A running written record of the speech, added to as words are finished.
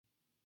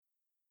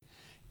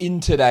In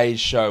today's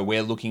show,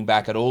 we're looking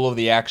back at all of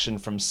the action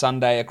from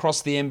Sunday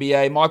across the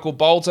NBA. Michael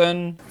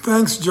Bolton.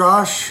 Thanks,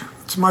 Josh.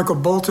 It's Michael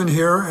Bolton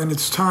here, and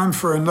it's time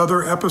for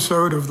another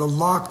episode of the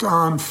Locked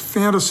On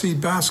Fantasy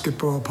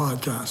Basketball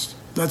Podcast.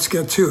 Let's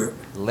get to it.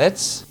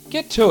 Let's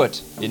get to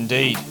it,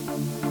 indeed.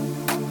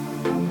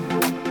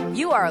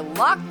 You are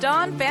Locked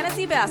On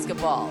Fantasy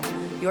Basketball,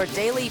 your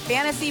daily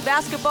fantasy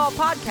basketball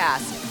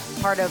podcast,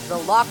 part of the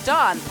Locked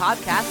On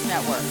Podcast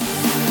Network.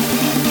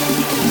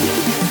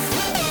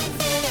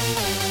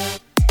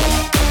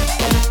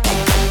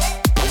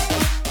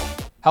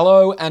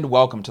 Hello and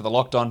welcome to the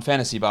Locked On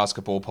Fantasy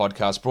Basketball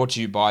Podcast, brought to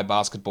you by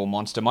Basketball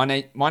Monster. My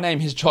name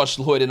is Josh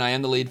Lloyd, and I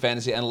am the lead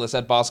fantasy analyst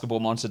at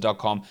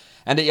basketballmonster.com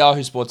and at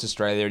Yahoo Sports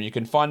Australia. And you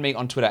can find me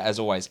on Twitter, as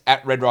always,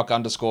 at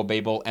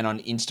redrock_bball, and on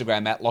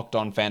Instagram at Locked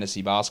On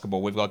Fantasy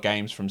Basketball. We've got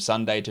games from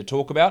Sunday to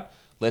talk about.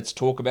 Let's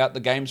talk about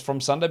the games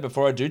from Sunday.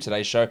 Before I do,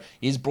 today's show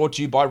is brought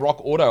to you by Rock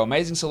Auto.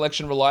 Amazing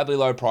selection, reliably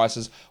low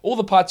prices, all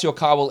the parts your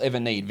car will ever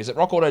need. Visit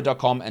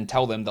rockauto.com and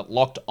tell them that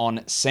Locked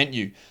On sent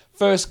you.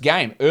 First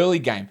game, early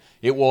game,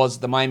 it was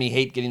the Miami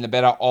Heat getting the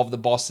better of the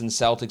Boston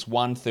Celtics,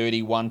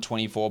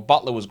 130-124.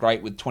 Butler was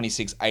great with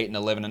 26, 8, and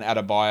 11, and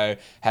Adebayo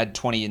had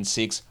 20 and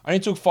 6. Only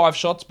took 5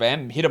 shots,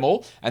 Bam, hit them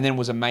all, and then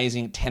was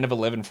amazing, 10 of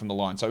 11 from the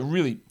line. So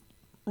really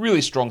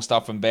strong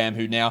stuff from Bam,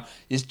 who now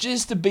is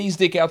just a bee's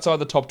dick outside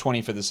the top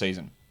 20 for the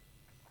season.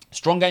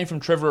 Strong game from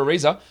Trevor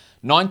Ariza,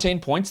 19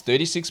 points,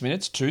 36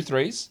 minutes, 2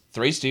 threes,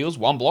 3 steals,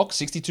 1 block,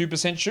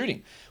 62%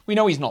 shooting. We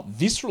know he's not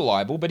this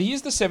reliable, but he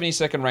is the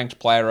 72nd ranked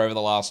player over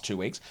the last 2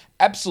 weeks,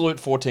 absolute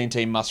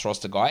 14-team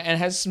must-roster guy, and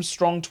has some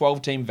strong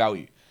 12-team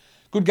value.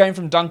 Good game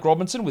from Dunk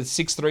Robinson with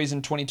 6 threes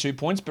and 22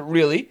 points, but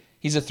really,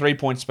 he's a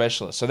 3-point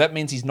specialist, so that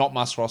means he's not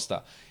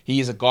must-roster.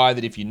 He is a guy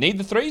that if you need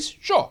the threes,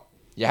 sure,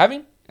 you have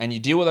him, and you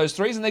deal with those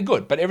threes, and they're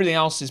good. But everything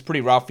else is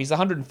pretty rough. He's the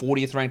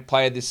 140th ranked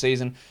player this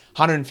season,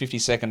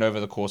 152nd over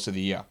the course of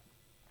the year.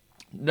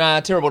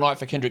 Terrible night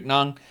for Kendrick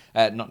Nunn.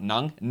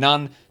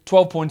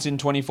 12 points in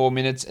 24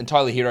 minutes, and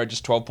Tyler Hero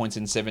just 12 points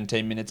in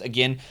 17 minutes.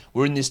 Again,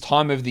 we're in this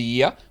time of the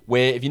year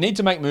where if you need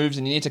to make moves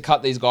and you need to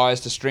cut these guys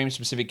to stream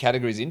specific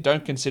categories in,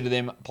 don't consider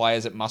them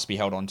players that must be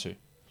held on to.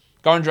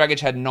 Goran Dragic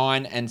had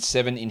 9 and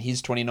 7 in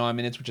his 29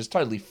 minutes, which is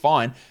totally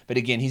fine. But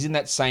again, he's in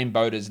that same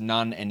boat as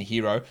Nunn and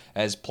Hero,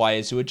 as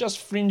players who are just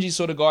fringy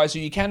sort of guys who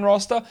you can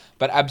roster,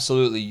 but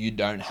absolutely you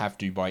don't have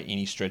to by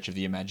any stretch of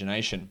the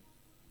imagination.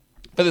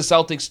 For the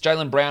Celtics,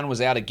 Jaylen Brown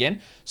was out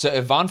again, so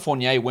Evan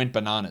Fournier went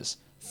bananas.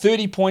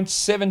 30 points,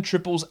 7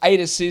 triples,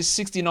 8 assists,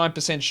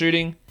 69%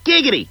 shooting.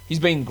 Giggity! He's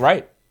been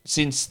great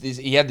since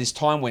he had this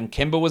time when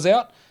Kemba was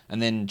out,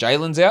 and then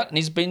Jaylen's out, and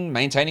he's been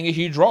maintaining a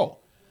huge role.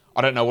 I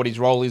don't know what his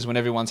role is when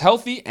everyone's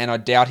healthy, and I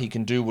doubt he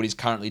can do what he's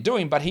currently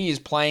doing, but he is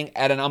playing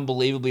at an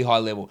unbelievably high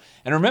level.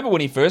 And remember when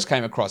he first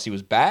came across, he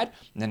was bad,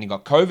 and then he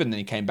got COVID, and then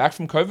he came back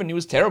from COVID, and he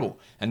was terrible.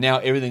 And now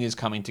everything is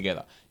coming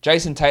together.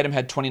 Jason Tatum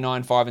had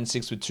 29, 5 and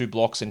 6 with 2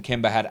 blocks, and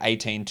Kemba had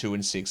 18, 2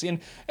 and 6. In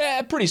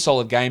a pretty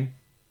solid game.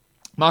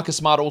 Marcus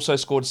Smart also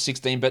scored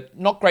 16, but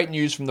not great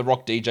news from the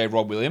Rock DJ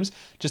Rob Williams.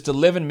 Just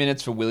 11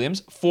 minutes for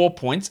Williams, 4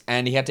 points,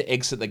 and he had to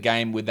exit the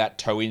game with that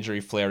toe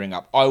injury flaring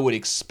up. I would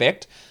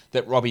expect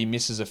that Robbie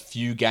misses a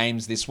few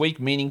games this week,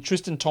 meaning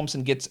Tristan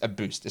Thompson gets a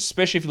boost,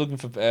 especially if you're looking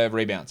for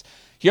rebounds.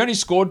 He only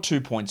scored 2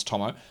 points,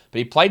 Tomo, but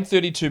he played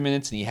 32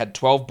 minutes and he had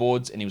 12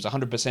 boards and he was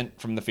 100%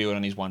 from the field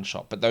on his one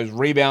shot. But those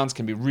rebounds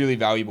can be really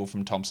valuable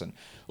from Thompson.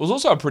 It was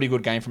also a pretty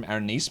good game from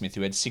Aaron Nesmith,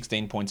 who had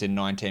 16 points in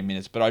 19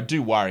 minutes. But I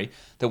do worry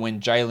that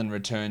when Jaylen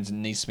returns,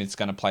 Nesmith's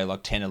going to play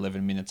like 10,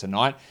 11 minutes a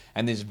night,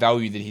 and this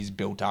value that he's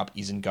built up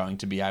isn't going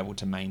to be able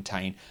to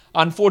maintain.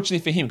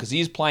 Unfortunately for him, because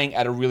he is playing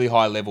at a really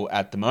high level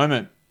at the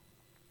moment.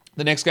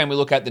 The next game we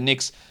look at, the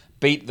Knicks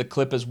beat the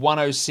Clippers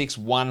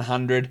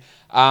 106-100.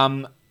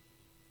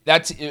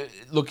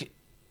 Look,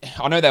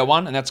 I know they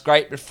won, and that's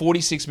great, but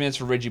 46 minutes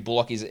for Reggie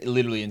Bullock is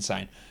literally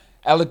insane.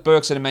 Alec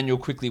Burks and Emmanuel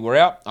quickly were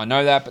out. I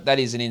know that, but that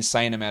is an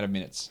insane amount of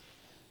minutes.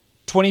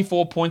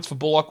 24 points for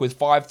Bullock with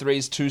 5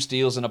 threes, 2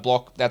 steals, and a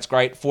block. That's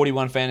great.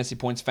 41 fantasy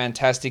points,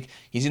 fantastic.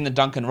 He's in the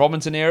Duncan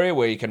Robinson area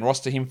where you can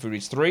roster him for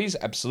his threes,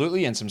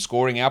 absolutely, and some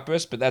scoring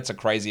outbursts, but that's a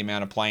crazy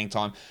amount of playing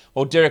time.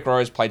 Well, Derrick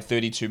Rose played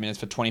 32 minutes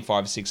for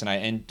 25, 6, and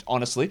 8, and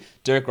honestly,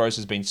 Derrick Rose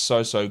has been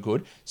so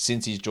good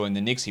since he's joined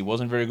the Knicks. He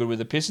wasn't very good with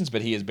the Pistons,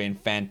 but he has been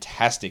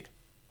fantastic.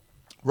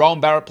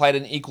 Rowan Barrett played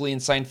an equally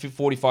insane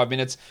 45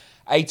 minutes,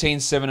 18,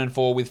 7 and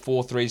 4 with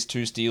 4 threes,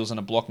 2 steals and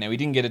a block. Now, he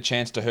didn't get a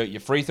chance to hurt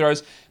your free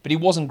throws, but he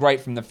wasn't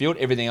great from the field.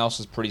 Everything else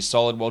was pretty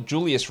solid. While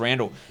Julius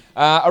Randle,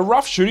 a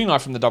rough shooting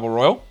night from the Double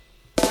Royal.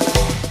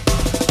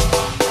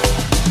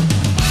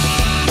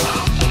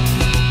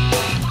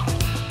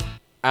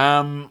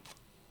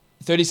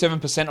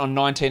 37% on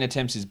 19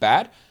 attempts is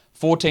bad.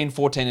 14,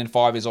 14, and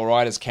 5 is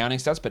alright as counting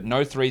stats, but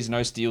no threes,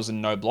 no steals,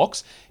 and no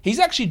blocks. He's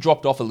actually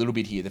dropped off a little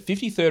bit here. The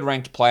 53rd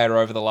ranked player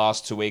over the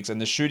last 2 weeks,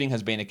 and the shooting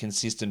has been a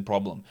consistent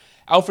problem.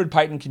 Alfred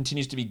Payton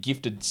continues to be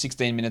gifted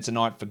 16 minutes a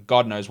night for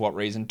God knows what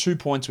reason. 2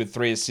 points with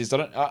 3 assists.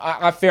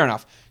 Fair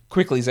enough.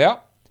 Quickly's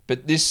out,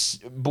 But this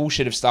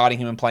bullshit of starting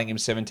him and playing him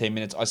 17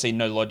 minutes, I see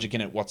no logic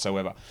in it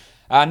whatsoever.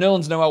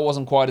 Nerlens Noel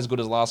wasn't quite as good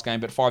as last game,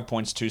 but 5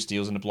 points, 2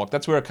 steals, and a block.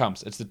 That's where it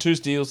comes. It's the 2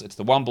 steals, it's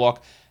the 1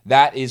 block.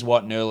 That is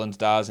what Nerlens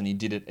does, and he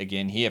did it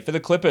again here. For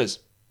the Clippers,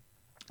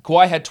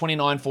 Kawhi had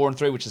 29, 4 and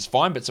 3, which is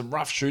fine, but some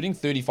rough shooting,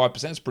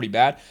 35% is pretty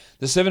bad.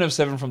 The 7 of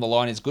 7 from the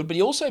line is good, but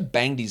he also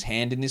banged his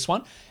hand in this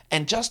one,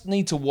 and just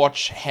need to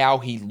watch how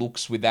he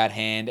looks with that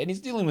hand, and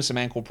he's dealing with some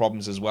ankle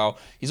problems as well.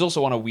 He's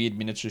also on a weird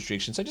minutes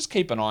restriction, so just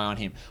keep an eye on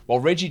him. While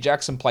Reggie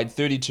Jackson played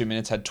 32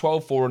 minutes, had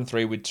 12, 4 and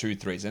 3 with 2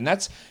 threes, and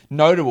that's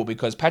notable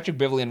because Patrick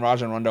Beverley and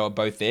Rajon Rondo are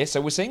both there, so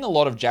we're seeing a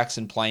lot of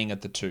Jackson playing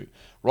at the 2.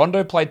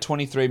 Rondo played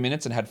 23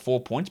 minutes and had 4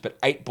 points, but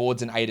 8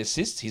 boards and 8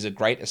 assists. He's a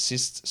great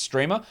assists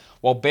streamer,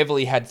 while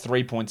Beverley had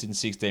 3 points in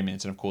 16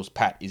 minutes, and of course,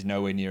 Pat is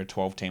nowhere near a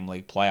 12-team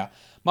league player.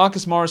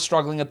 Marcus Morris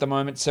struggling at the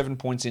moment, 7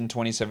 points in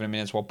 27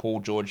 minutes, while Paul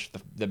George,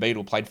 the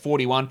Beatle, played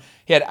 41.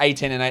 He had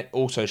 18 and 8,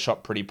 also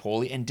shot pretty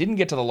poorly, and didn't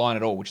get to the line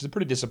at all, which is a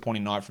pretty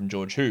disappointing night from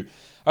George, who,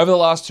 over the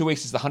last 2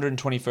 weeks, is the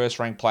 121st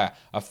ranked player,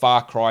 a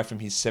far cry from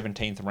his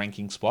 17th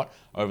ranking spot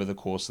over the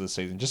course of the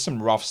season. Just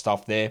some rough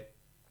stuff there.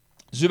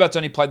 Zubats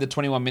only played the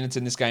 21 minutes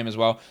in this game as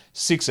well.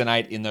 6 and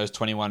 8 in those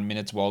 21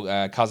 minutes,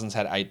 while Cousins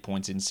had 8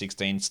 points in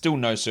 16. Still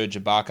no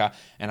Serge Ibaka,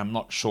 and I'm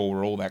not sure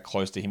we're all that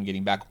close to him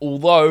getting back,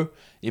 although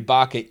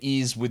Ibaka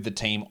is with the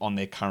team on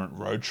their current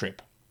road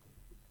trip.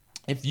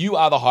 If you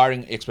are the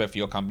hiring expert for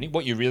your company,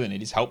 what you really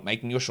need is help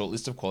making your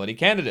shortlist of quality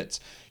candidates.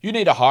 You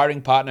need a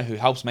hiring partner who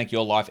helps make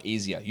your life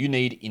easier. You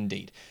need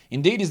Indeed.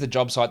 Indeed is the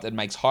job site that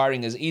makes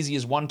hiring as easy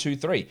as 1, 2,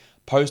 3.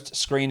 Post,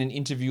 screen, and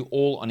interview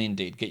all on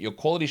Indeed. Get your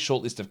quality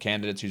shortlist of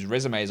candidates whose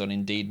resumes on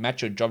Indeed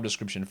match your job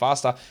description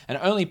faster, and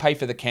only pay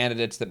for the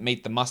candidates that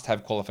meet the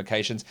must-have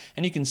qualifications,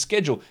 and you can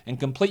schedule and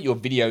complete your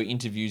video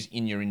interviews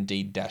in your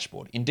Indeed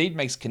dashboard. Indeed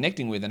makes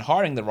connecting with and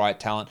hiring the right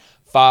talent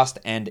fast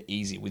and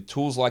easy. With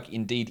tools like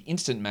Indeed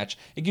Instant Match,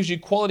 it gives you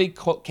quality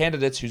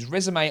candidates whose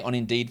resume on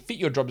Indeed fit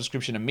your job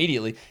description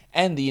immediately,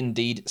 and the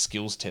Indeed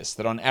skills tests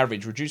that on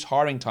average reduce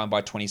hiring time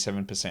by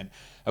 27%.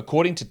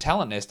 According to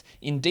Talent Nest,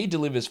 Indeed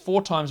delivers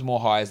 4 times more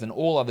hires than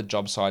all other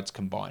job sites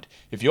combined.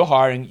 If you're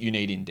hiring, you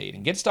need Indeed.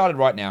 And get started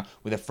right now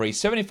with a free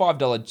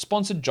 $75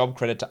 sponsored job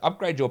credit to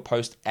upgrade your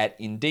post at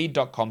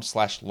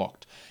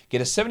Indeed.com/locked.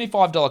 Get a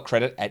 $75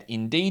 credit at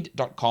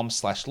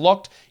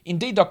Indeed.com/locked.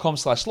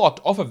 Indeed.com/locked.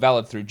 Offer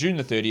valid through June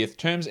the 30th.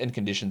 Terms and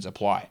conditions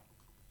apply.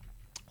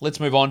 Let's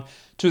move on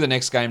to the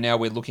next game now.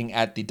 We're looking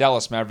at the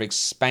Dallas Mavericks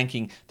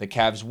spanking the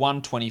Cavs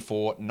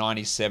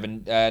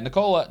 124-97.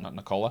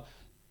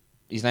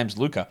 His name's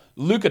Luka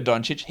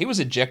Doncic. He was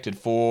ejected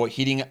for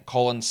hitting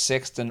Colin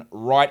Sexton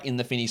right in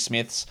the Finney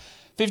Smiths.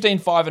 15,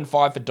 5 and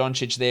 5 for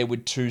Doncic there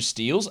with 2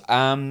 steals.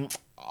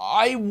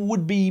 I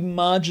would be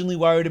marginally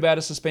worried about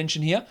a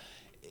suspension here.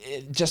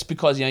 Just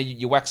because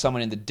you whack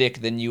someone in the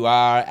dick, then you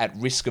are at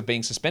risk of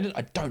being suspended.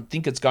 I don't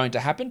think it's going to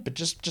happen, but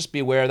just be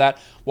aware of that.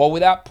 While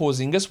without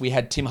Porzingis, we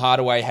had Tim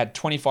Hardaway had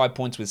 25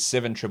 points with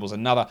 7 triples.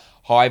 Another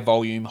high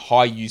volume,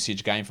 high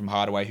usage game from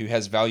Hardaway, who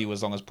has value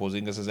as long as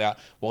Porzingis is out.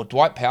 While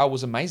Dwight Powell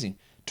was amazing,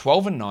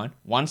 12 and 9,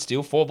 1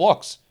 steal, 4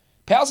 blocks.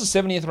 Powell's a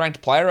 70th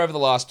ranked player over the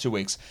last 2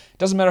 weeks.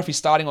 Doesn't matter if he's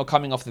starting or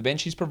coming off the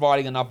bench, he's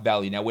providing enough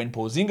value. Now, when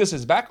Porzingis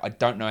is back, I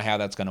don't know how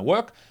that's going to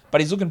work,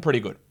 but he's looking pretty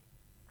good.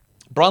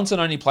 Brunson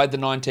only played the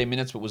 19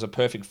 minutes, but was a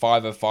perfect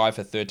 5 of 5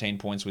 for 13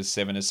 points with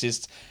 7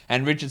 assists.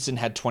 And Richardson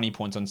had 20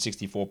 points on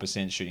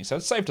 64% shooting. So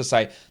it's safe to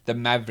say the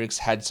Mavericks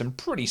had some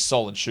pretty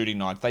solid shooting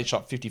nights. They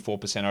shot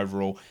 54%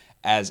 overall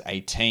as a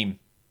team.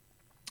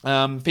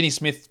 Finney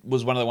Smith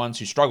was one of the ones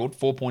who struggled,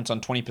 4 points on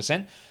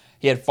 20%.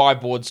 He had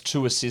 5 boards,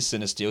 2 assists,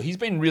 and a steal. He's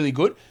been really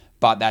good,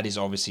 but that is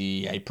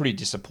obviously a pretty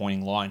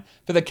disappointing line.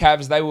 For the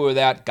Cavs, they were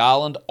without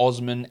Garland,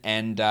 Osman,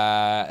 and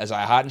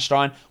Isaiah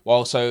Hartenstein.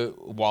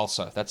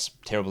 That's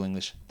terrible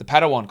English. The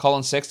Padawan,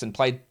 Colin Sexton,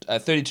 played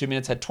 32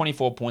 minutes, had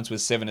 24 points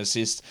with 7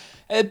 assists.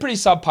 Pretty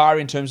subpar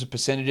in terms of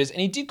percentages,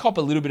 and he did cop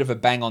a little bit of a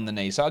bang on the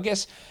knee. So I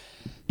guess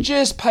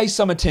just pay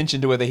some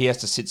attention to whether he has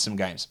to sit some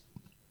games.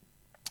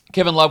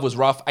 Kevin Love was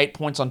rough, 8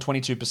 points on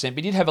 22%,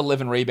 but he did have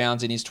 11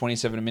 rebounds in his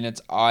 27 minutes.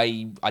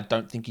 I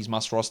don't think he's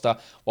must roster.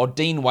 While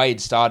Dean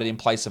Wade started in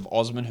place of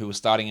Osman, who was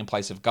starting in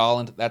place of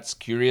Garland. That's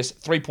curious.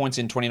 3 points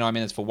in 29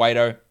 minutes for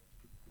Wado.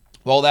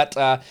 Well,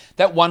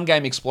 that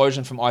one-game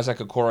explosion from Isaac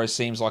Okoro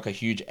seems like a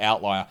huge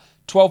outlier.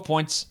 12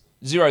 points,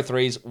 0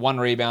 threes, 1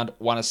 rebound,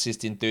 1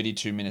 assist in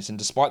 32 minutes. And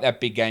despite that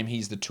big game,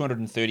 he's the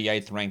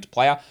 238th ranked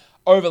player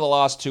over the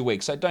last 2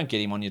 weeks. So don't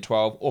get him on your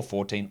 12 or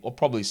 14 or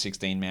probably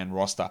 16-man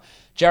roster.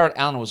 Jarrett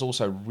Allen was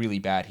also really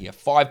bad here.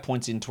 5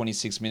 points in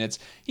 26 minutes.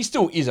 He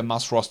still is a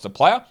must-roster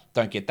player.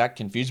 Don't get that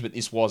confused, but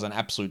this was an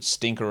absolute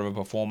stinker of a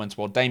performance,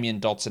 while Damian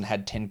Dotson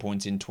had 10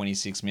 points in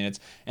 26 minutes.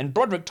 And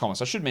Broderick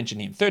Thomas, I should mention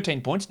him,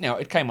 13 points. Now,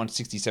 it came on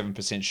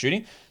 67%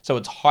 shooting, so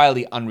it's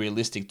highly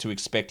unrealistic to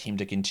expect him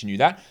to continue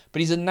that.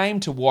 But he's a name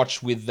to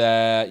watch with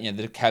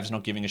the Cavs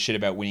not giving a shit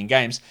about winning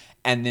games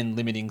and then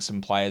limiting some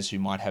players who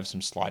might have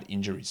some slight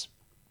injuries.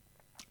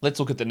 Let's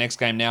look at the next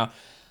game now.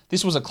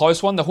 This was a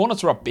close one. The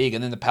Hornets were up big,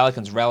 and then the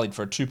Pelicans rallied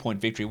for a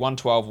 2-point victory,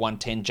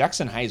 112-110.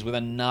 Jaxson Hayes with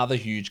another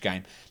huge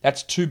game.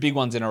 That's 2 big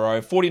ones in a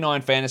row.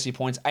 49 fantasy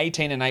points,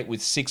 18 and 8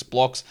 with 6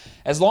 blocks.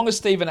 As long as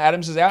Steven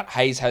Adams is out,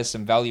 Hayes has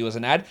some value as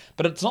an ad,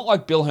 but it's not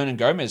like Bill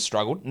Hernan-Gomez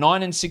struggled.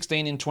 9 and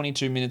 16 in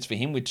 22 minutes for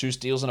him with 2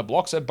 steals and a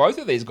block, so both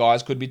of these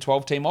guys could be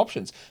 12-team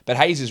options. But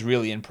Hayes is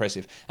really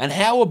impressive. And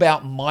how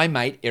about my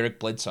mate, Eric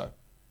Bledsoe?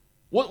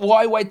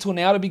 Why wait till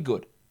now to be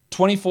good?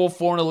 24,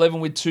 4, and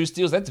 11 with 2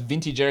 steals. That's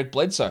vintage Eric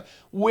Bledsoe.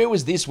 Where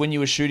was this when you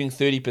were shooting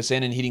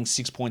 30% and hitting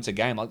 6 points a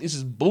game? Like, this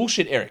is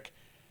bullshit, Eric.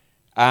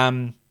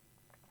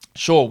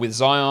 Sure, with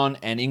Zion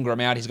and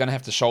Ingram out, he's going to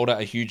have to shoulder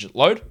a huge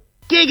load.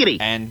 Giggity!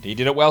 And he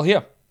did it well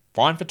here.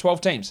 Fine for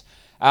 12 teams.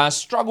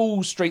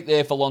 Struggle streak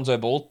there for Lonzo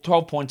Ball.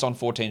 12 points on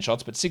 14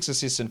 shots, but 6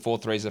 assists and 4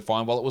 threes are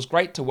fine. Well, it was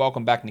great to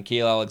welcome back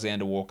Nickeil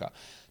Alexander-Walker.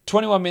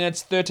 21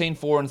 minutes, 13,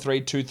 4, and 3,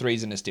 2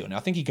 threes and a steal. Now, I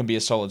think he can be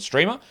a solid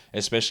streamer,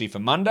 especially for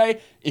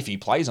Monday, if he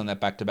plays on that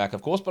back-to-back,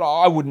 of course, but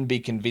I wouldn't be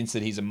convinced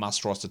that he's a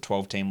must-roster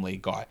 12-team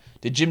league guy.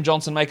 Did Jim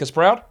Johnson make us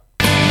proud?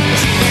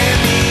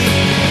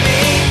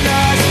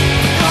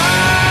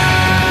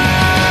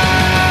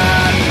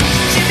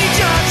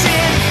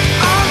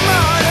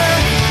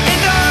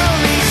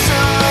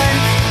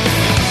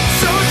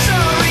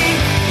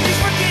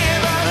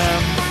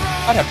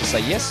 I'd have to say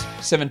yes.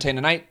 17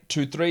 and 8,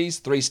 2 threes,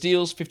 3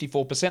 steals,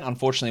 54%.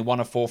 Unfortunately, 1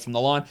 of 4 from the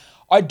line.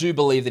 I do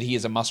believe that he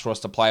is a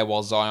must-roster player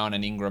while Zion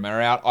and Ingram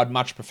are out. I'd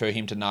much prefer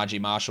him to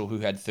Najee Marshall, who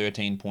had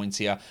 13 points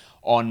here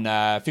on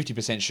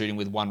 50% shooting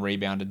with 1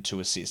 rebound and 2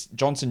 assists.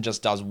 Johnson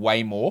just does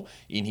way more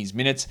in his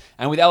minutes.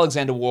 And with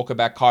Alexander Walker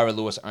back, Kyra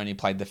Lewis only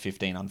played the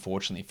 15,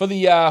 unfortunately. For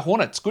the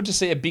Hornets, good to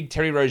see a big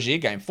Terry Rozier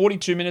game.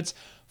 42 minutes,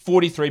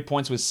 43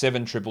 points with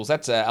 7 triples.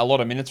 That's a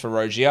lot of minutes for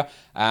Rozier,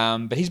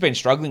 but he's been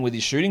struggling with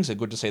his shooting, so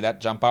good to see that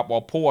jump up,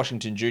 while Paul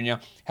Washington Jr.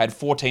 had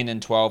 14 and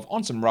 12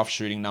 on some rough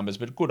shooting numbers,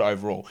 but good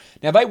overall.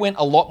 Now, they went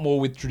a lot more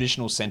with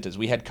traditional centers.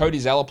 We had Cody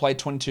Zeller play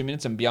 22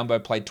 minutes and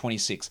Biyombo played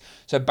 26.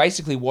 So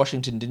basically,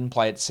 Washington didn't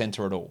play at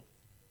center at all.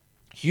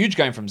 Huge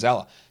game from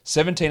Zeller,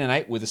 17 and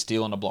 8 with a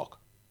steal and a block.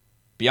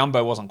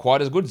 Biyombo wasn't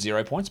quite as good,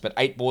 0 points, but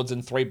 8 boards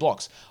and 3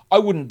 blocks. I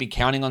wouldn't be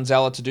counting on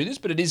Zeller to do this,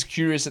 but it is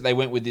curious that they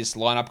went with this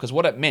lineup, because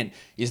what it meant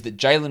is that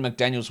Jalen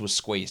McDaniels was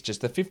squeezed. Just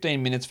the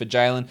 15 minutes for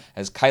Jalen,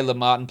 as Caleb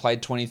Martin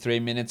played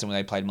 23 minutes, and when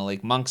they played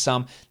Malik Monk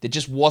some, there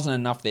just wasn't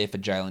enough there for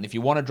Jalen. If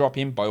you want to drop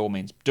him, by all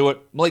means, do it.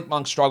 Malik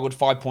Monk struggled,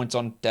 5 points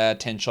on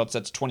 10 shots,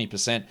 that's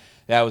 20%.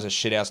 That was a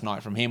shithouse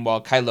night from him,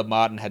 while Caleb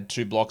Martin had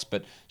 2 blocks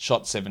but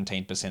shot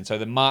 17%. So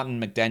the Martin,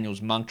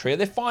 McDaniels, Monk trio,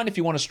 they're fine if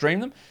you want to stream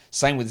them.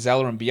 Same with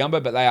Zeller and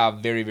Biyombo, but they are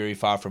very, very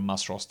far from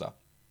must roster.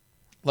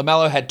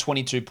 LaMelo had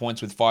 22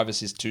 points with 5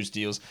 assists, 2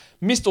 steals.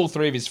 Missed all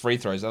 3 of his free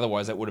throws.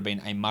 Otherwise, that would have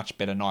been a much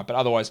better night. But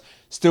otherwise,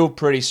 still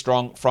pretty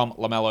strong from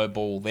LaMelo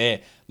Ball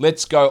there.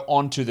 Let's go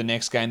on to the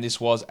next game.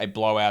 This was a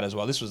blowout as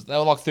well. They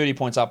were like 30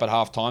 points up at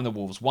halftime, the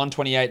Wolves.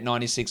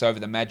 128-96 over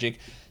the Magic.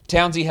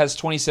 Townsy has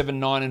 27,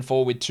 9, and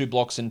 4 with 2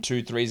 blocks and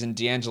 2 threes. And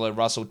D'Angelo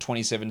Russell,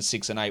 27,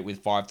 6, and 8 with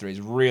 5 threes.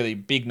 Really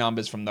big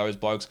numbers from those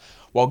blokes.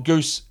 While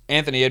Goose,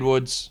 Anthony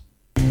Edwards...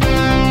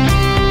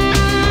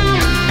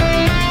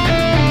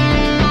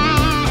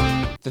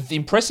 The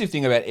impressive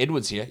thing about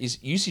Edwards here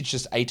is usage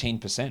just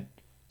 18%.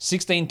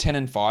 16, 10,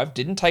 and 5.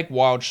 Didn't take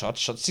wild shots.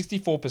 Shot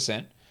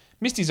 64%.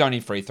 Missed his only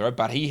free throw,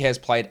 but he has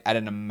played at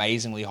an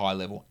amazingly high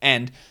level.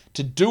 And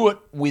to do it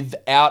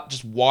without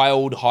just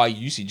wild high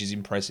usage is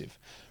impressive.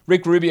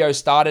 Rick Rubio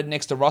started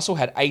next to Russell,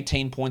 had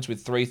 18 points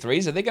with 3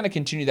 threes. Are they going to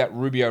continue that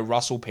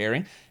Rubio-Russell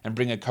pairing and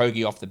bring a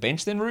Kogi off the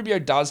bench? Then Rubio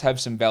does have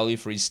some value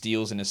for his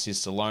steals and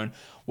assists alone.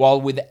 While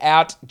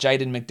without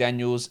Jaden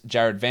McDaniels,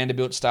 Jared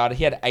Vanderbilt started.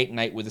 He had 8 and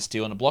 8 with a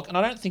steal and a block. And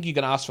I don't think you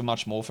can ask for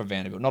much more for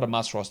Vanderbilt. Not a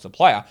must-roster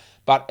player,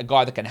 but a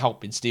guy that can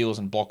help in steals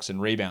and blocks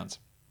and rebounds.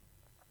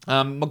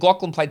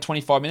 McLaughlin played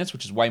 25 minutes,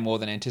 which is way more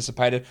than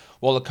anticipated,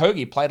 while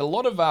Okogie played a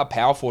lot of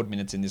power forward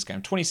minutes in this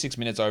game, 26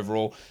 minutes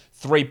overall,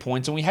 3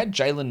 points, and we had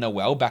Jalen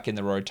Noel back in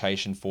the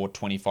rotation for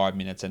 25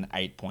 minutes and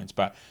 8 points,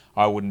 but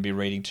I wouldn't be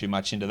reading too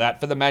much into that.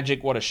 For the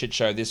Magic, what a shit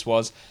show this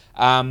was.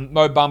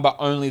 Mo Bamba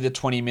only the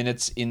 20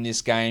 minutes in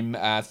this game,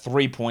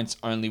 3 points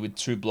only with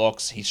 2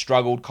 blocks. He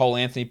struggled. Cole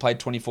Anthony played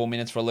 24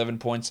 minutes for 11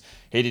 points.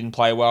 He didn't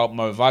play well.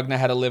 Mo Wagner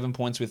had 11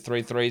 points with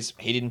 3 threes.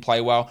 He didn't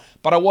play well,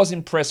 but I was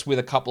impressed with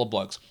a couple of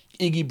blokes.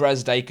 Iggy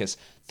Brazdeikis,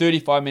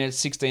 35 minutes,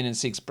 16 and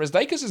 6.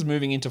 Brazdeikis is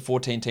moving into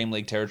 14-team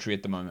league territory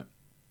at the moment.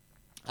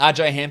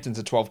 RJ Hampton's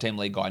a 12-team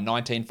league guy,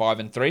 19, 5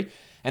 and 3.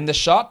 And the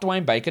sharp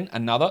Dwayne Bacon,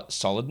 another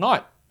solid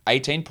night.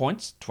 18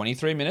 points,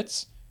 23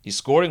 minutes. He's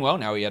scoring well.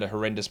 Now he had a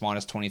horrendous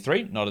minus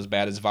 23, not as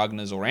bad as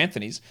Wagner's or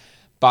Anthony's.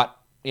 But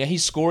yeah,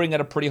 he's scoring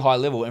at a pretty high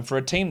level. And for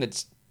a team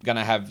that's going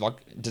to have,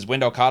 does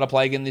Wendell Carter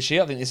play again this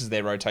year? I think this is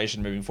their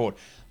rotation moving forward.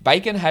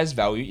 Bacon has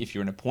value if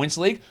you're in a points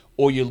league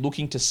or you're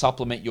looking to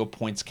supplement your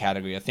points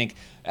category. I think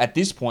at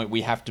this point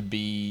we have to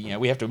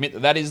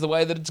admit that is the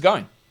way that it's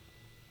going.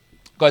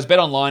 Guys,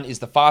 BetOnline is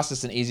the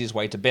fastest and easiest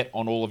way to bet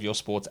on all of your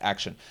sports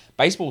action.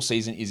 Baseball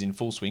season is in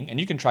full swing, and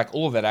you can track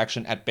all of that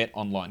action at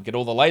BetOnline. Get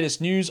all the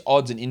latest news,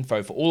 odds, and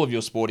info for all of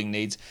your sporting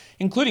needs,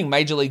 including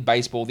Major League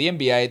Baseball, the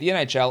NBA, the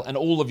NHL, and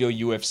all of your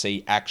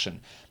UFC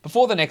action.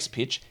 Before the next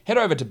pitch, head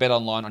over to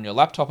BetOnline on your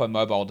laptop or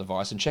mobile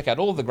device and check out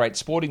all of the great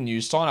sporting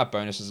news, sign-up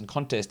bonuses, and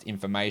contest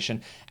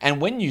information.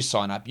 And when you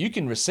sign up, you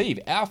can receive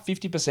our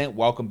 50%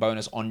 welcome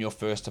bonus on your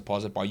first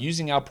deposit by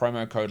using our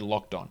promo code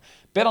LOCKEDON.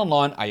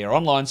 BetOnline are your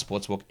online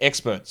sportsbook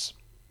experts.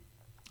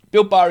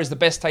 Built Bar is the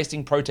best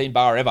tasting protein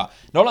bar ever.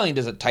 Not only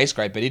does it taste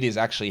great, but it is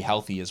actually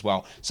healthy as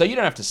well. So you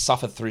don't have to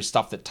suffer through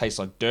stuff that tastes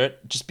like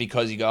dirt just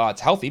because you go, oh,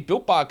 it's healthy.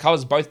 Built Bar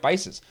covers both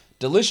bases.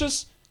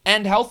 Delicious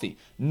and healthy.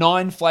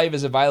 9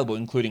 flavors available,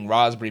 including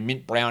raspberry,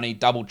 mint brownie,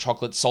 double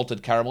chocolate,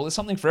 salted caramel. There's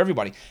something for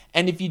everybody.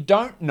 And if you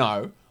don't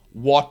know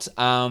what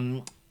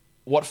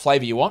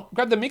flavor you want,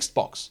 grab the mixed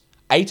box.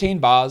 18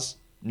 bars,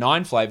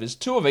 9 flavors,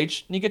 2 of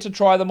each, and you get to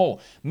try them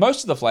all.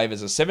 Most of the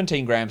flavors are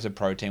 17 grams of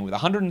protein with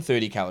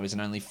 130 calories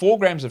and only 4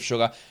 grams of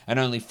sugar and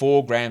only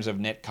 4 grams of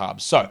net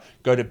carbs. So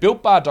go to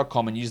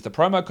builtbar.com and use the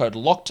promo code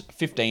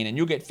LOCKED15 and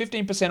you'll get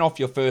 15% off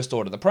your first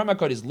order. The promo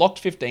code is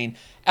LOCKED15,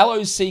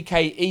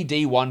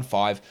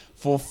 LOCKED15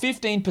 for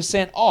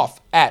 15% off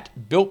at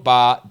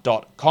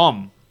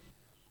builtbar.com.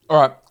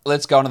 All right,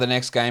 let's go on to the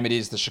next game. It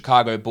is the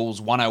Chicago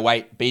Bulls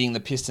 108 beating the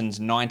Pistons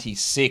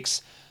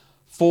 96.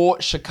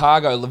 For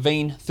Chicago,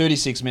 Levine,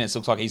 36 minutes.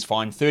 Looks like he's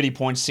fine. 30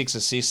 points, 6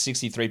 assists,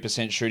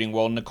 63% shooting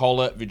well.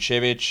 Nikola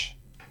Vucevic.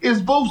 It's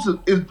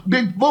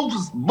Big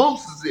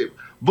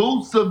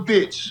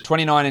Vucevic.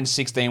 29 and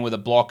 16 with a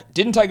block.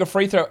 Didn't take a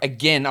free throw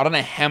again. I don't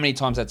know how many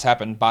times that's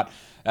happened, but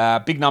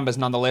big numbers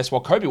nonetheless.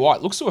 While Kobe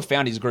White looks to have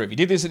found his groove. He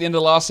did this at the end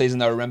of last season,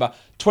 though, remember.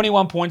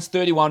 21 points,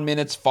 31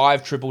 minutes,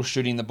 5 triples,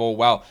 shooting the ball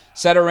well.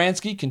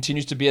 Satoransky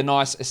continues to be a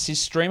nice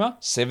assist streamer.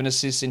 7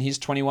 assists in his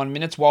 21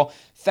 minutes, while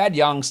Thad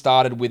Young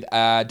started with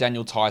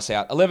Daniel Tice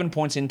out. 11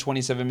 points in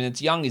 27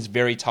 minutes. Young is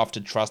very tough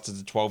to trust as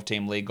a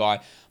 12-team league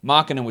guy.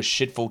 Markkanen was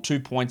shitful, 2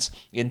 points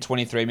in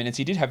 23 minutes.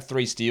 He did have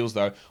 3 steals,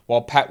 though,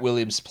 while Pat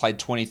Williams played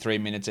 23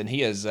 minutes, and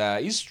he's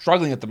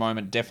struggling at the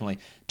moment, definitely.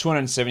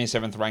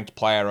 277th ranked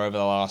player over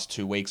the last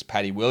 2 weeks,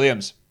 Patty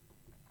Williams.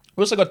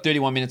 We also got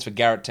 31 minutes for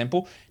Garrett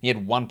Temple. He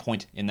had 1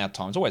 point in that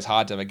time. It's always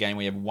hard to have a game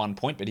where you have 1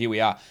 point, but here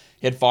we are.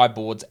 He had 5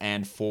 boards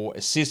and 4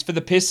 assists. For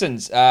the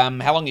Pistons,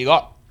 how long you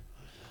got?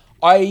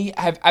 I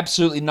have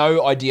absolutely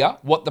no idea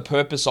what the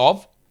purpose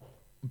of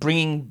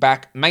bringing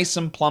back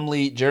Mason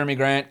Plumlee, Jeremy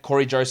Grant,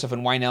 Corey Joseph,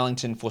 and Wayne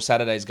Ellington for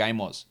Saturday's game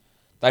was.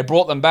 They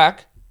brought them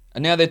back,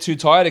 and now they're too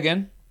tired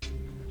again.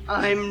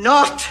 I'm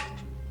not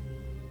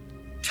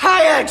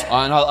tired!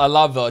 And I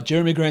love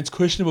Jeremy Grant's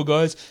questionable,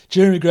 guys.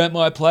 Jeremy Grant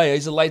might play.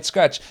 He's a late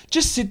scratch.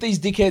 Just sit these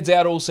dickheads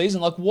out all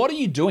season. Like, what are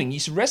you doing? You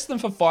rest them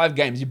for 5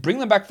 games. You bring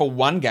them back for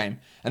 1 game,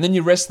 and then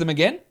you rest them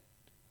again?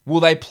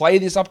 Will they play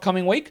this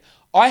upcoming week?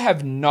 I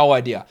have no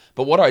idea.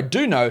 But what I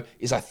do know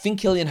is I think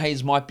Killian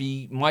Hayes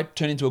might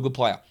turn into a good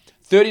player.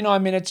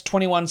 39 minutes,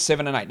 21,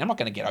 7, and 8. Now, I'm not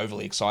going to get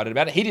overly excited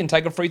about it. He didn't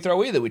take a free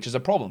throw either, which is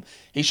a problem.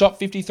 He shot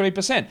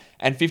 53%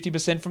 and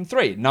 50% from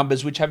 3.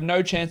 Numbers which have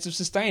no chance of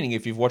sustaining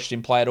if you've watched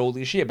him play it all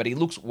this year. But he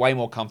looks way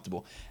more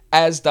comfortable,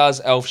 as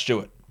does Elf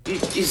Stewart.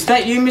 Is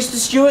that you, Mr.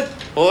 Stewart?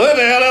 Well, who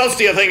the hell else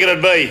do you think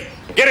it'd be?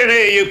 Get in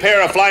here, you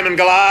pair of flaming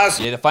galahs.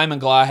 Yeah, the Flaming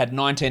Galah had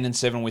 19 and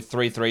 7 with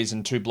 3 threes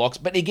and 2 blocks.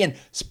 But again,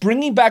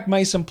 bringing back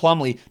Mason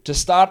Plumlee to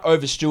start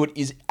over Stewart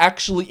is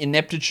actually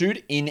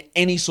ineptitude in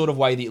any sort of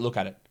way that you look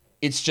at it.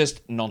 It's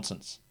just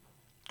nonsense.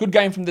 Good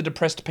game from the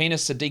depressed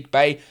penis, Sadiq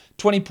Bey.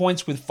 20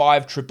 points with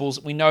 5 triples.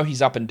 We know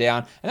he's up and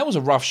down. And that was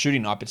a rough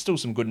shooting night, but still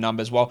some good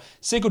numbers. While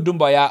Sekou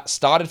Doumbouya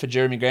started for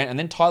Jeremy Grant, and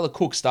then Tyler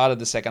Cook started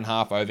the second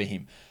half over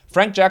him.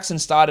 Frank Jackson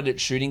started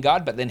at shooting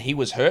guard, but then he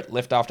was hurt,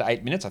 left after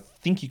 8 minutes. I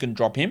think you can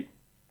drop him.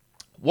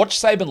 Watch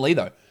Saban Lee,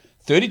 though.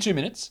 32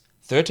 minutes,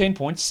 13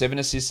 points, 7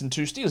 assists, and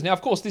 2 steals. Now,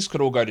 of course, this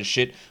could all go to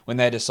shit when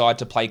they decide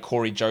to play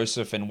Corey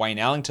Joseph and Wayne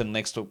Ellington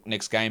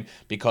next game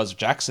because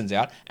Jackson's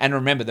out. And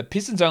remember, the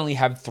Pistons only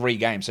have 3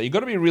 games, so you've got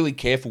to be really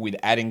careful with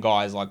adding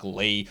guys like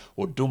Lee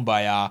or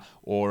Doumbouya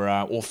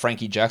or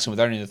Frankie Jackson with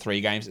only the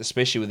 3 games,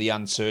 especially with the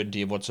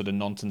uncertainty of what sort of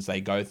nonsense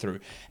they go through.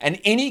 And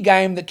any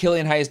game that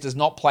Killian Hayes does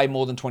not play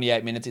more than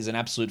 28 minutes is an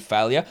absolute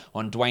failure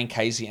on Dwayne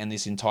Casey and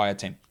this entire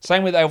team.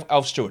 Same with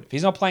Elf Stewart. If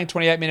he's not playing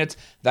 28 minutes,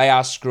 they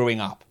are screwing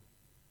up.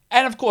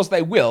 And of course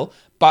they will,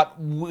 but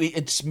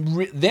it's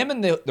them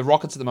and the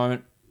Rockets at the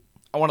moment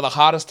are one of the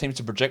hardest teams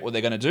to project what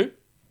they're going to do.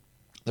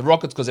 The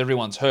Rockets because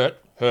everyone's hurt.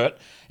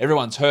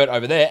 Everyone's hurt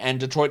over there, and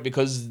Detroit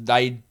because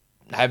they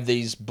have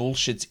these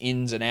bullshits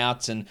ins and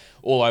outs and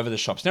all over the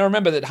shops. Now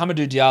remember that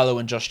Hamidou Diallo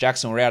and Josh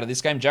Jackson were out of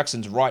this game.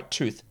 Jackson's right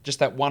tooth, just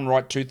that one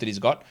right tooth that he's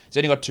got. He's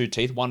only got 2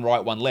 teeth, one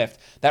right, one left.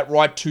 That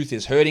right tooth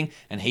is hurting,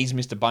 and he's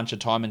missed a bunch of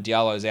time, and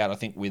Diallo's out, I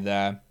think, with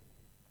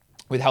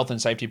health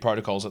and safety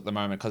protocols at the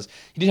moment because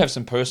he did have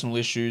some personal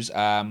issues.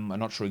 I'm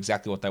not sure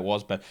exactly what that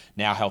was, but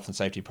now health and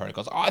safety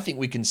protocols. I think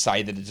we can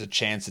say that there's a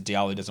chance that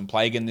Diallo doesn't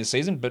play again this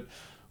season, but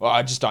Well,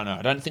 I just don't know.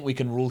 I don't think we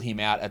can rule him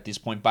out at this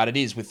point, but it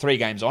is, with 3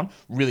 games on,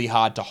 really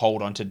hard to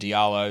hold on to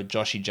Diallo,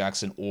 Joshy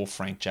Jackson, or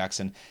Frank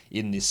Jackson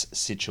in this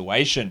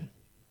situation.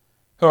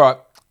 All right,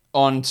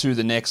 on to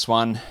the next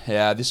one.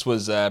 Yeah, this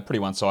was pretty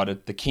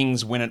one-sided. The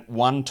Kings win it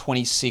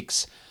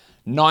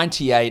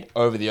 126-98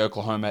 over the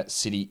Oklahoma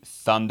City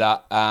Thunder.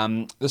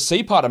 The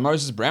C part of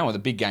Moses Brown with a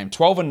big game.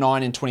 12 and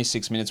 9 in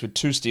 26 minutes with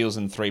 2 steals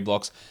and 3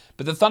 blocks.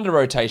 But the Thunder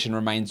rotation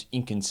remains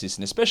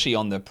inconsistent, especially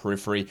on the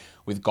periphery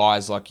with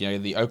guys like,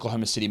 the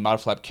Oklahoma City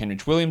mudflap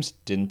Kenrich Williams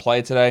didn't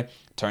play today.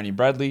 Tony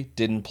Bradley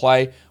didn't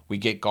play. We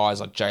get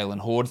guys like Jalen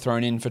Horde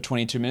thrown in for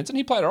 22 minutes, and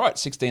he played all right,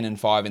 16 and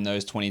 5 in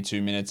those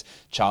 22 minutes.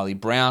 Charlie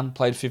Brown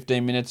played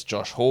 15 minutes.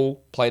 Josh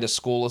Hall played a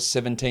scoreless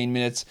 17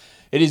 minutes.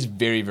 It is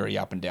very, very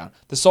up and down.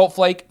 The Salt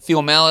Flake,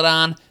 Theo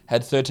Maledon,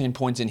 had 13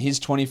 points in his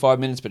 25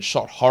 minutes, but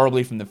shot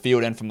horribly from the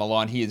field and from the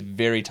line. He is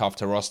very tough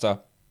to roster.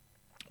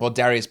 Well,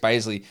 Darius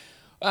Baisley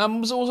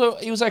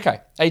he was okay.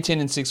 18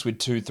 and 6 with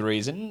 2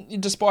 threes,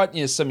 and despite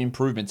some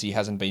improvements, he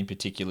hasn't been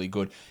particularly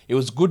good. It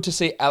was good to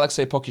see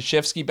Alexei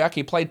Pokusevski back.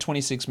 He played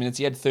 26 minutes.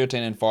 He had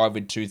 13 and 5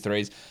 with 2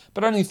 threes,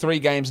 but only 3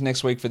 games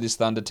next week for this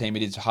Thunder team.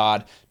 It is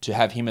hard to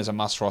have him as a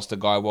must-roster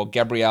guy. Well,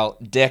 Gabriel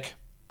Deck,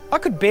 I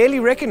could barely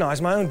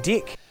recognise my own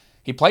dick.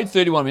 he played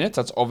 31 minutes,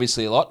 that's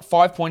obviously a lot.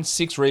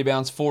 5.6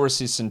 rebounds, 4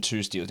 assists and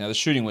 2 steals. Now, the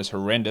shooting was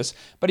horrendous,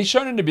 but he's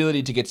shown an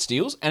ability to get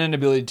steals and an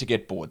ability to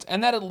get boards.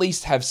 And that at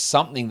least have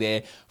something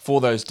there for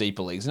those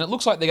deeper leagues. And it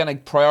looks like they're going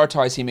to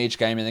prioritise him each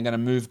game, and they're going to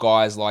move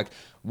guys like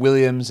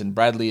Williams and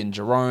Bradley and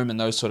Jerome and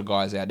those sort of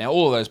guys out. Now,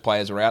 all of those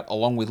players are out,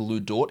 along with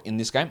Lou Dort in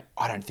this game.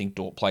 I don't think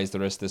Dort plays the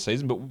rest of the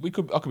season, but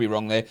I could be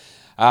wrong there.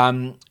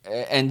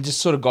 And just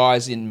sort of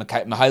guys in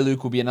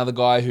Mihailuk will be another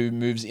guy who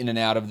moves in and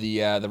out of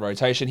the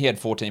rotation. He had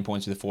 14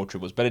 points with 4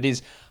 triples, but it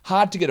is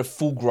hard to get a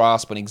full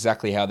grasp on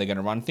exactly how they're going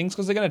to run things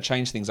because they're going to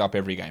change things up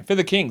every game. For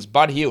the Kings,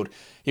 Bud Hield,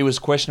 he was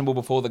questionable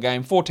before the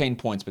game, 14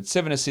 points, but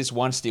 7 assists,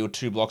 1 steal,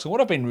 2 blocks. And what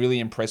I've been really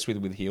impressed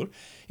with Hield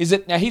is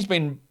that now he's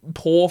been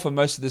poor for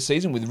most of the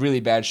season with really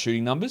bad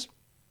shooting numbers.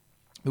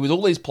 But with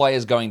all these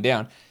players going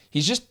down,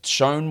 he's just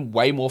shown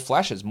way more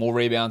flashes, more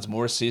rebounds,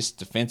 more assists,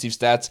 defensive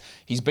stats.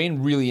 He's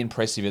been really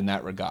impressive in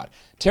that regard.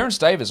 Terrence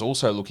Davis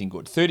also looking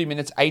good. 30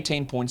 minutes,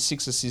 18 points,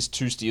 6 assists,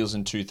 2 steals,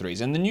 and 2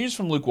 threes. And the news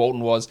from Luke Walton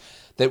was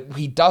that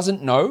he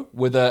doesn't know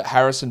whether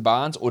Harrison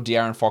Barnes or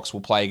De'Aaron Fox will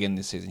play again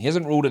this season. He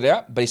hasn't ruled it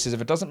out, but he says if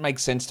it doesn't make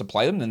sense to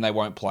play them, then they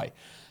won't play.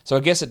 So I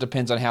guess it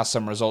depends on how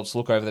some results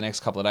look over the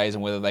next couple of days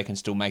and whether they can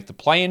still make the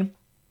play-in,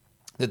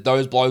 that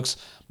those blokes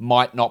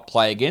might not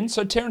play again.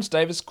 So Terrence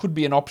Davis could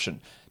be an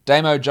option.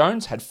 Damo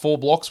Jones had 4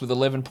 blocks with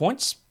 11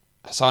 points.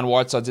 Hassan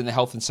Whiteside's in the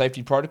health and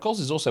safety protocols.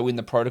 He's also in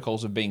the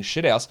protocols of being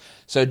shithouse.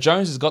 So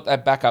Jones has got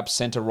that backup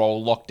center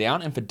role locked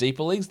down. And for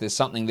deeper leagues, there's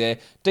something there.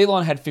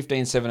 Delon had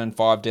 15, 7, and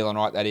 5. Delon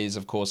Wright, that is,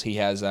 of course, he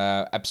has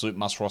absolute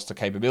must-roster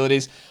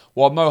capabilities.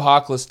 While Mo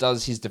Harkless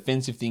does his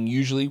defensive thing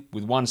usually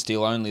with 1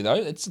 steal only, though.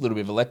 It's a little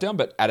bit of a letdown,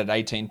 but added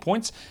 18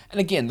 points.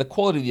 And again, the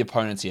quality of the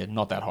opponents here,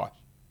 not that high.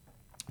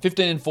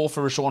 15 and 4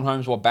 for Rashawn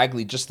Holmes, while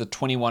Bagley just the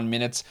 21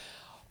 minutes.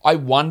 I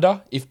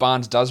wonder if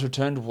Barnes does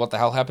return, what the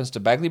hell happens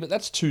to Bagley, but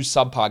that's 2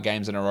 subpar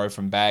games in a row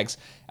from Bags.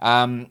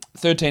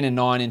 13 and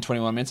 9 in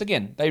 21 minutes.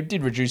 Again, they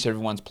did reduce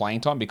everyone's playing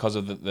time because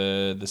of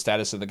the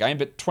status of the game,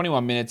 but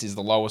 21 minutes is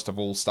the lowest of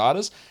all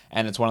starters,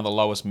 and it's one of the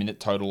lowest minute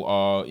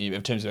total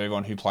in terms of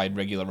everyone who played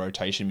regular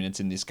rotation minutes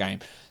in this game.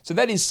 So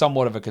that is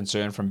somewhat of a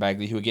concern from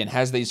Bagley, who again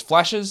has these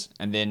flashes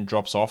and then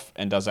drops off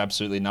and does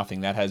absolutely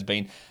nothing. That has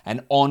been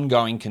an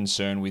ongoing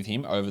concern with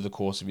him over the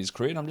course of his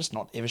career, and I'm just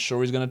not ever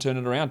sure he's going to turn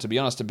it around. To be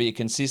honest, to be a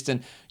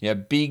consistent,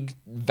 big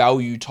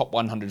value top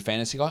 100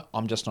 fantasy guy,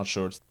 I'm just not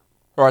sure.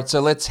 All right, so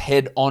let's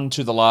head on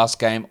to the last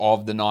game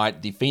of the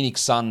night. The Phoenix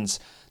Suns,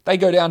 they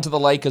go down to the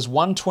Lakers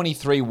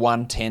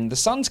 123-110. The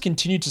Suns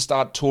continue to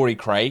start Torrey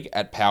Craig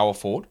at power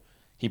forward.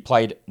 He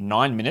played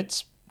 9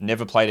 minutes,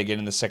 never played again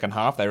in the second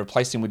half. They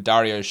replaced him with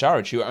Dario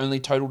Saric, who only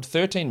totaled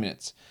 13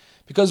 minutes.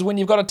 Because when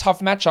you've got a tough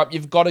matchup,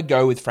 you've got to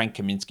go with Frank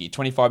Kaminsky.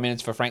 25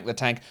 minutes for Frank the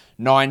Tank,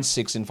 9,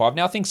 6, and 5.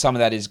 Now, I think some of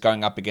that is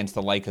going up against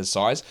the Lakers'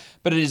 size,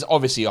 but it is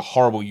obviously a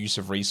horrible use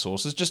of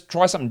resources. Just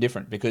try something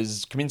different,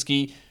 because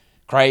Kaminsky,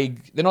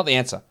 Craig, they're not the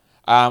answer.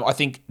 I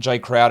think Jay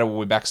Crowder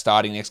will be back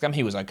starting next game.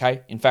 He was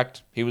okay. In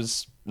fact, he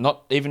was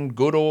not even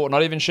good or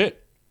not even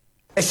shit.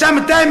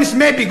 Sometimes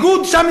maybe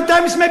good,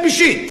 sometimes maybe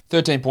shit.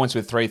 13 points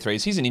with 3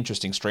 threes. He's an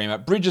interesting streamer.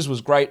 Bridges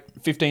was great.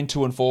 15,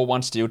 2, and 4,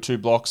 1 steal, 2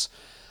 blocks.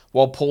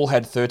 While Paul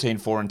had 13,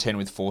 4, and 10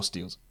 with 4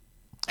 steals.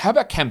 How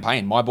about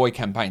Campaign? My boy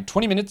Campaign.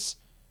 20 minutes,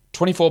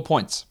 24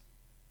 points.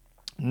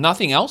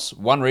 Nothing else.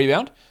 1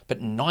 rebound,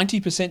 but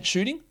 90%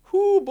 shooting.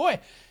 Whoo, boy.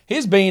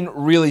 He's been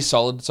really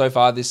solid so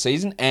far this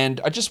season, and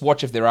I just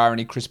watch if there are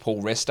any Chris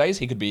Paul rest days.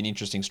 He could be an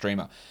interesting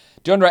streamer.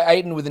 DeAndre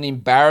Ayton with an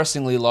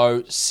embarrassingly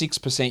low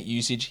 6%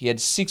 usage. He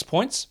had 6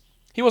 points.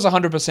 He was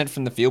 100%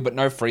 from the field, but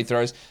no free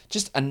throws.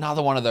 Just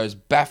another one of those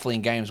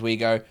baffling games where you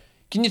go,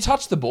 can you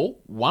touch the ball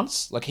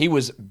once? Like, he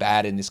was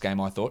bad in this game,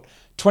 I thought.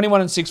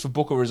 21 and 6 for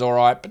Booker was all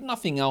right, but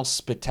nothing else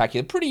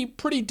spectacular.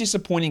 Pretty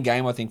disappointing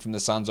game, I think, from the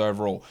Suns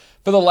overall.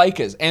 For the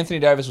Lakers, Anthony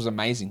Davis was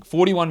amazing.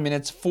 41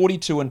 minutes,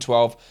 42 and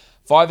 12,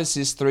 5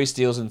 assists, 3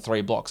 steals, and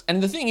 3 blocks.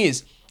 And the thing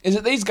is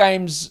that these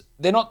games,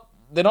 they're not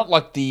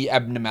like the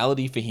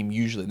abnormality for him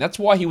usually. And that's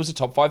why he was a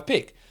top 5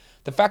 pick.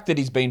 The fact that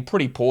he's been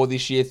pretty poor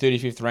this year,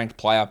 35th ranked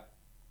player,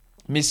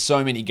 missed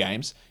so many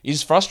games,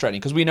 is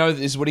frustrating because we know that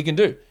this is what he can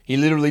do. He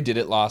literally did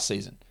it last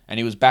season, and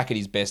he was back at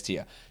his best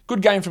here.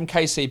 Good game from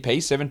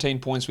KCP, 17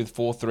 points with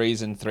 4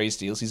 threes and 3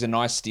 steals. He's a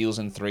nice steals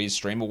and threes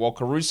streamer, while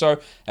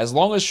Caruso, as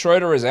long as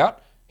Schroeder is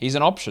out, he's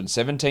an option,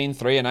 17,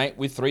 3 and 8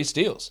 with 3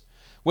 steals.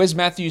 Wes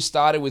Matthews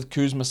started with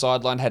Kuzma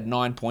sideline, had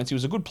 9 points. He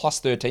was a good plus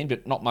 13,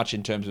 but not much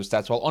in terms of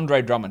stats, while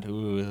Andre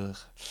Drummond,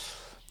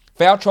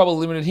 foul trouble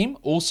limited him.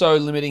 Also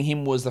limiting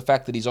him was the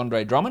fact that he's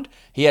Andre Drummond.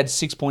 He had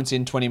 6 points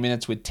in 20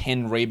 minutes with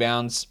 10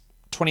 rebounds,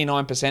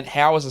 29%.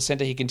 How as a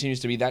center he continues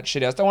to be that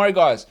shithouse? Don't worry,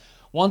 guys.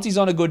 Once he's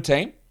on a good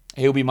team,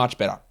 he'll be much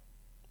better.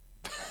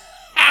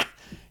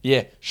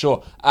 Yeah,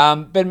 sure.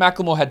 Ben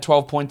McLemore had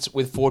 12 points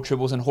with 4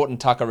 triples, and Horton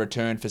Tucker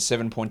returned for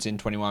 7 points in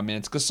 21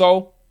 minutes.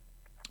 Gasol,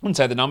 I wouldn't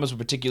say the numbers were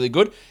particularly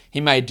good. He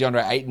made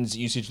DeAndre Ayton's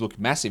usage look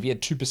massive. He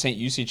had 2%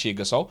 usage here,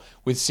 Gasol,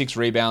 with 6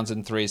 rebounds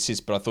and 3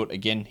 assists. But I thought,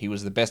 again, he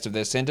was the best of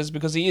their centers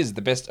because he is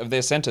the best of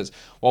their centers.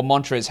 While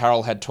Montrezl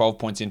Harrell had 12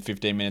 points in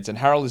 15 minutes. And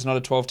Harrell is not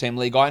a 12-team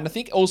league guy. And I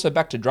think also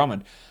back to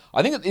Drummond.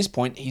 I think at this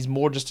point, he's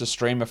more just a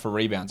streamer for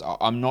rebounds.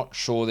 I'm not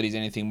sure that he's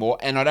anything more.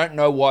 And I don't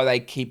know why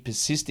they keep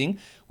persisting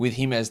with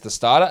him as the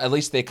starter. At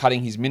least they're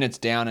cutting his minutes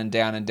down and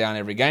down and down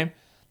every game.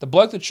 The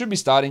bloke that should be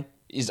starting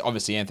is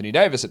obviously Anthony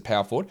Davis at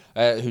power forward,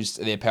 who's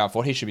their power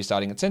forward. He should be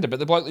starting at center, but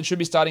the bloke that should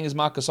be starting is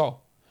Marc Gasol.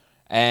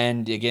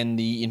 And again,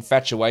 the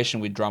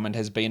infatuation with Drummond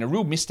has been a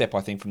real misstep,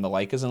 I think, from the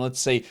Lakers. And let's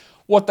see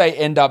what they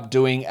end up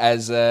doing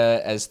as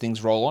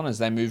things roll on, as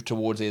they move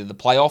towards either the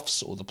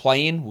playoffs or the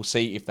play-in. We'll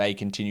see if they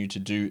continue to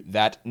do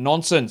that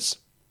nonsense.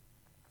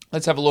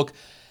 Let's have a look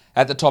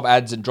at the top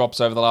adds and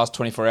drops over the last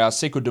 24 hours.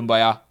 Sekou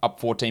Doumbouya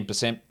up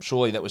 14%.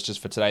 Surely that was just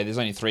for today. There's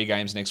only 3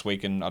 games next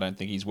week, and I don't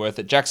think he's worth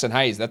it. Jaxson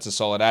Hayes, that's a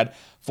solid ad.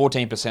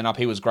 14% up.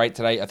 He was great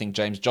today. I think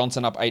James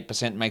Johnson up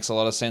 8% makes a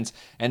lot of sense.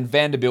 And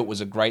Vanderbilt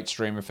was a great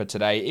streamer for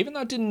today. Even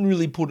though it didn't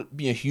really put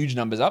huge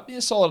numbers up,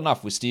 solid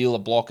enough with steal, a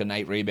block, and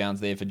 8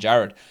 rebounds there for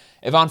Jared.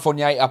 Evan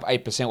Fournier up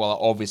 8%. Well,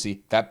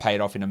 obviously, that paid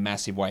off in a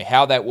massive way.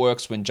 How that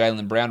works when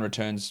Jaylen Brown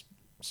returns,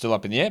 still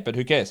up in the air, but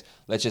who cares?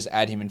 Let's just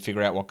add him and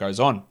figure out what goes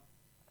on.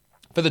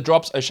 For the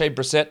drops, O'Shea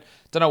Brissett,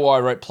 don't know why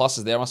I wrote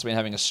pluses there. I must have been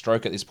having a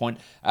stroke at this point.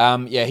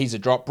 He's a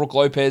drop. Brook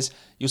Lopez,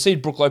 you'll see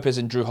Brook Lopez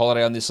and Drew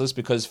Holiday on this list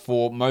because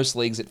for most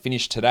leagues that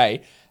finished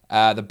today,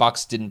 the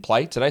Bucks didn't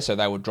play today, so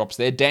they were drops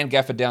there. Dan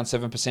Gafford down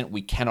 7%.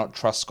 We cannot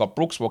trust Scott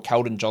Brooks, while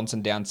Keldon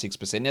Johnson down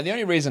 6%. Now, the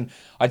only reason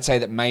I'd say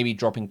that maybe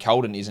dropping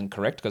Keldon isn't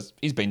correct, because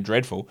he's been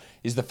dreadful,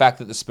 is the fact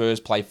that the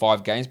Spurs play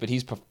 5 games, but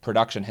his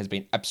production has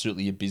been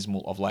absolutely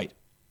abysmal of late.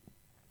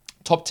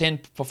 Top 10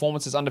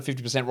 performances under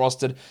 50%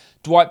 rostered.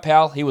 Dwight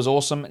Powell, he was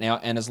awesome. Now,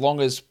 and as long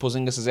as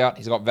Porzingis is out,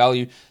 he's got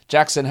value.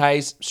 Jaxson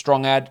Hayes,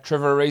 strong ad.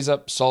 Trevor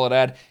Ariza, solid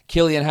ad.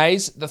 Killian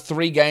Hayes, the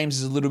 3 games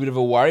is a little bit of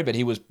a worry, but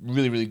he was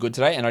really, really good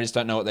today, and I just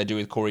don't know what they do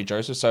with Corey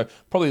Joseph, so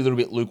probably a little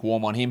bit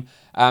lukewarm on him.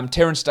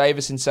 Terrence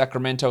Davis in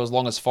Sacramento, as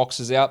long as Fox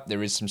is out,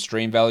 there is some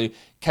stream value.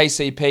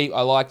 KCP,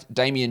 I liked.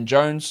 Damian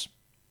Jones,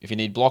 if you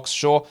need blocks,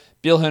 sure.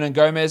 Bill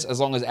Hernan-Gomez,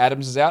 as long as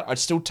Adams is out, I'd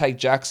still take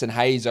Jaxson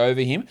Hayes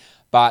over him,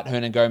 but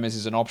Hernan-Gomez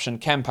is an option.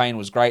 Campaign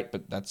was great,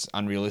 but that's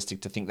unrealistic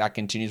to think that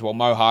continues, while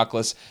Mo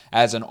Harkless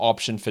as an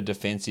option for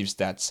defensive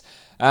stats.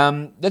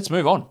 Let's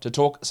move on to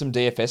talk some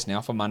DFS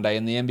now for Monday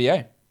in the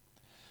NBA.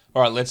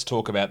 All right, let's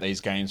talk about these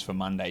games for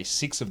Monday.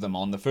 6 of them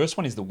on. The first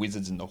one is the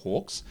Wizards and the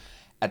Hawks.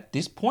 At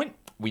this point,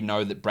 we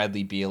know that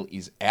Bradley Beal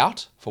is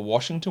out for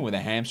Washington with a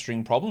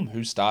hamstring problem.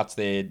 Who starts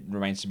there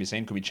remains to be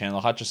seen. Could be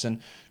Chandler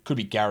Hutchison, could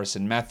be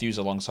Garrison Matthews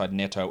alongside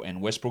Neto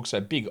and Westbrook. So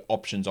big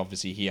options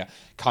obviously here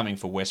coming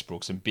for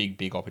Westbrook. Some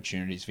big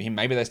opportunities for him.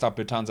 Maybe they start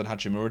Bertans and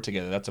Hachimura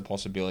together. That's a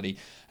possibility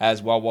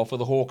as well. While for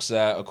the Hawks,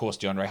 of course,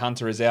 DeAndre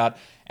Hunter is out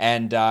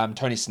and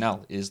Tony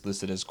Snell is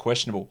listed as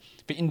questionable.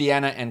 For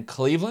Indiana and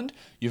Cleveland,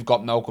 you've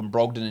got Malcolm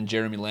Brogdon and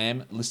Jeremy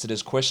Lamb listed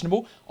as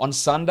questionable. On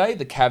Sunday,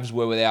 the Cavs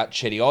were without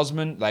Chetty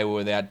Osman. They were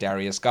without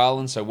Darius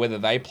Garland. So whether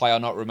they play or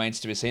not remains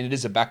to be seen. It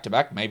is a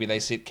back-to-back. Maybe they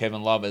sit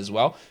Kevin Love as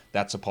well.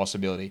 That's a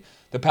possibility.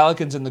 The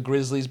Pelicans and the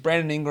Grizzlies,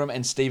 Brandon Ingram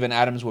and Steven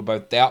Adams were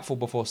both doubtful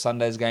before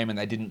Sunday's game and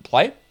they didn't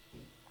play.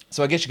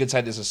 So I guess you could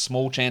say there's a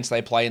small chance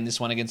they play in this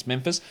one against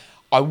Memphis.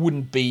 I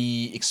wouldn't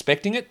be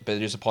expecting it, but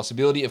there's a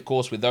possibility. Of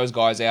course, with those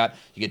guys out,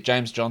 you get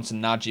James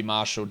Johnson, Najee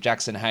Marshall,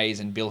 Jaxson Hayes,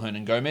 and Bill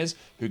Hernan-Gomez,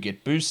 who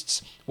get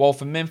boosts. While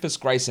for Memphis,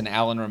 Grayson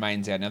Allen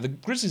remains out. Now, the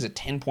Grizzlies are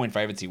 10-point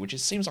favorites here, which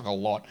seems like a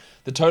lot.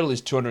 The total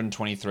is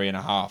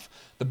 223.5.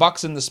 The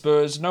Bucks and the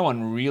Spurs, no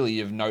one really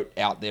of note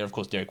out there. Of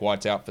course, Derek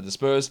White's out for the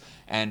Spurs,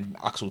 and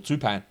Axel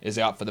Tupan is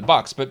out for the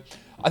Bucks. But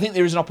I think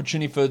there is an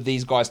opportunity for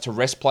these guys to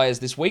rest players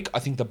this week. I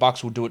think the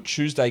Bucks will do it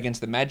Tuesday against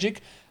the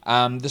Magic.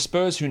 The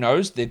Spurs, who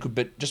knows? They could,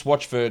 but just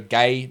watch for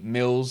Gay,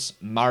 Mills,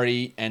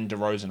 Murray, and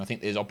DeRozan. I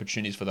think there's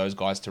opportunities for those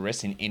guys to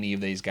rest in any of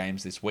these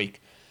games this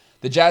week.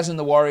 The Jazz and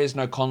the Warriors,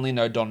 no Conley,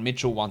 no Don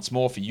Mitchell once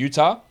more for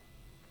Utah.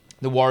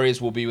 The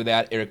Warriors will be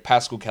without Eric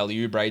Pascal, Kelly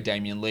Oubre,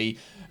 Damian Lee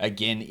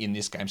again in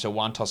this game. So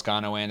Juan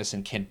Toscano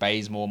Anderson, Kent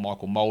Bazemore,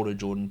 Michael Mulder,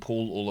 Jordan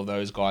Poole, all of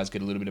those guys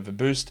get a little bit of a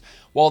boost.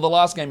 While the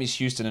last game is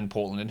Houston and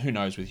Portland, and who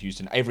knows with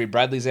Houston. Avery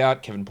Bradley's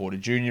out, Kevin Porter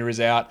Jr.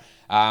 is out,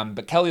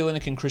 but Kelly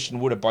Olynyk and Christian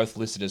Wood are both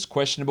listed as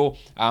questionable.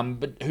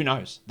 But who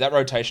knows? That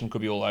rotation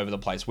could be all over the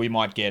place. We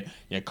might get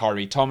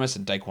Kyrie Thomas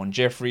and Daquan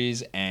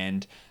Jeffries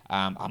and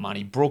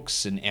Armani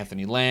Brooks and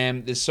Anthony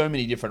Lamb. There's so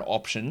many different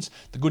options.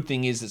 The good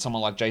thing is that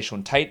someone like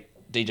Jaxson Tate,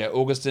 DJ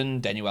Augustin,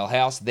 Daniel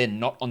House, they're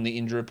not on the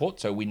injury report,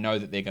 so we know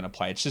that they're going to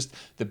play. It's just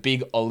the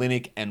big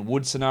Olynyk and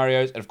Wood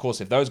scenarios. And of course,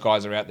 if those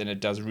guys are out, then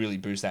it does really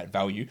boost that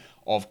value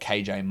of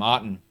KJ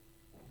Martin.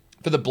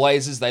 For the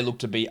Blazers, they look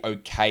to be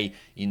okay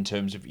in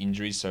terms of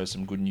injuries, so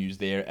some good news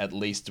there. At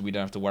least we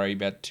don't have to worry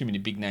about too many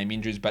big-name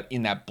injuries, but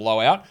in that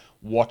blowout,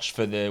 watch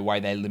for the way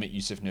they limit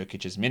Yusuf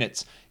Nurkic's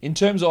minutes. In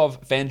terms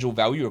of FanDuel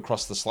value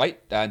across the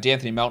slate,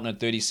 D'Anthony Melton at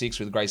 36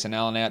 with Grayson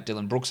Allen out,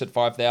 Dylan Brooks at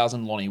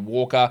 5,000, Lonnie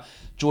Walker,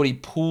 Jordy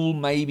Poole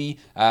maybe,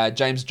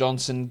 James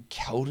Johnson,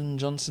 Keldon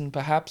Johnson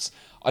perhaps.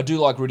 I do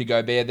like Rudy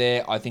Gobert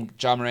there. I think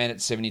Ja Morant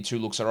at 72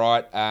 looks all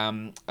right.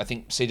 I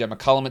think CJ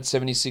McCollum at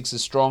 76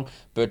 is strong.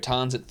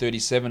 Bertans at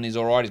 37 is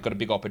all right. He's got a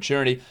big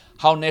opportunity.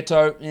 Hull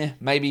Neto,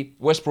 maybe.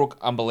 Westbrook,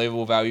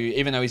 unbelievable value.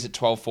 Even though he's at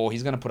 12.4,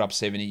 he's going to put up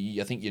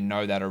 70. I think you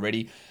know that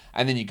already.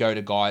 And then you go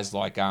to guys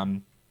like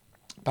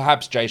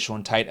perhaps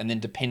Jaxson Tate, and then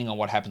depending on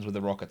what happens with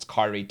the Rockets,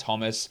 Kyrie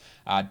Thomas,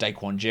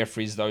 Daquan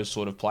Jeffries, those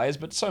sort of players.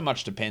 But so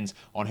much depends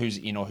on who's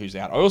in or who's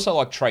out. I also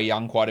like Trae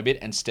Young quite a bit,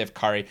 and Steph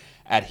Curry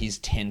at his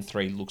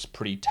 10-3 looks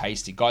pretty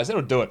tasty. Guys,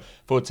 that'll do it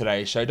for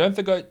today's show. Don't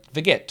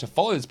forget to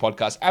follow this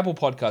podcast, Apple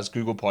Podcasts,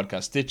 Google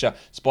Podcasts, Stitcher,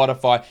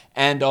 Spotify,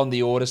 and on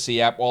the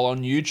Odyssey app. While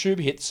on YouTube,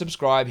 hit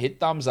subscribe, hit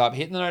thumbs up,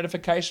 hit the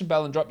notification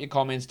bell, and drop your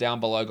comments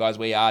down below, guys.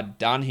 We are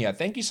done here.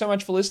 Thank you so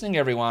much for listening,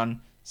 everyone.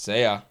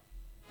 See ya.